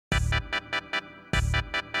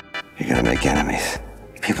gonna make enemies.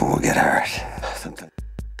 People will get hurt. Sometimes.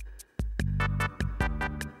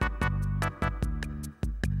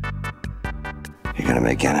 You're gonna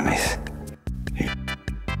make enemies.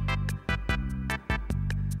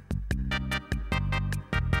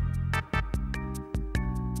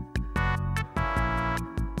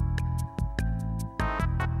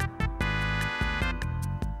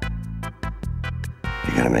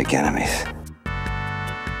 You're gonna make enemies.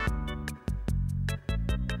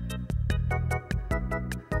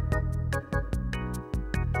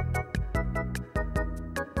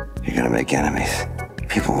 You're gonna make enemies.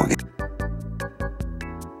 People will get.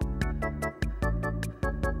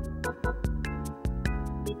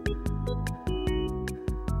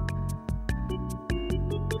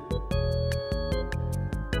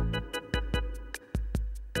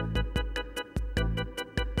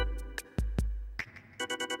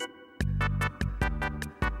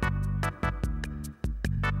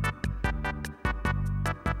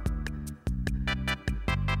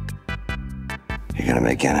 You're gonna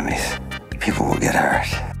make enemies. People will get hurt.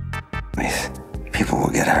 People will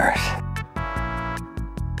get hurt.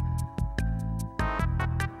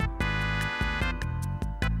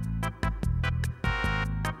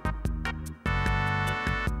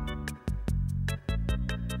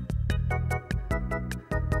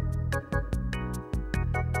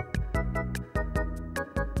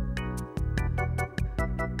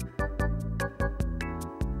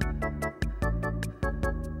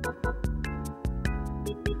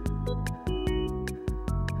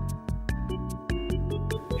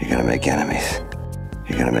 You're gonna make enemies.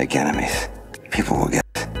 You're gonna make enemies. People will get.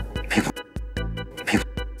 People.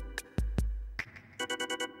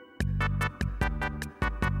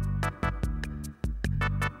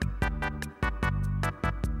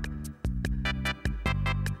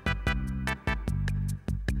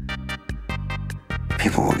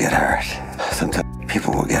 People will get hurt. Sometimes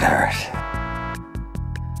people will get hurt.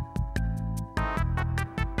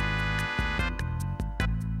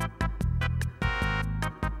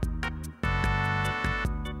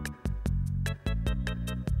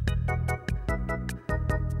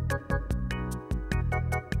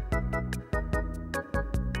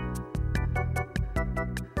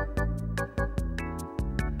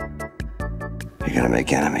 You're gonna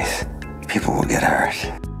make enemies. People will get hurt.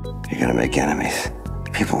 You're gonna make enemies.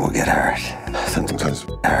 People will get hurt. Sometimes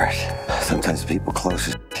hurt. Sometimes people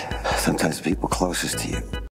closest to you.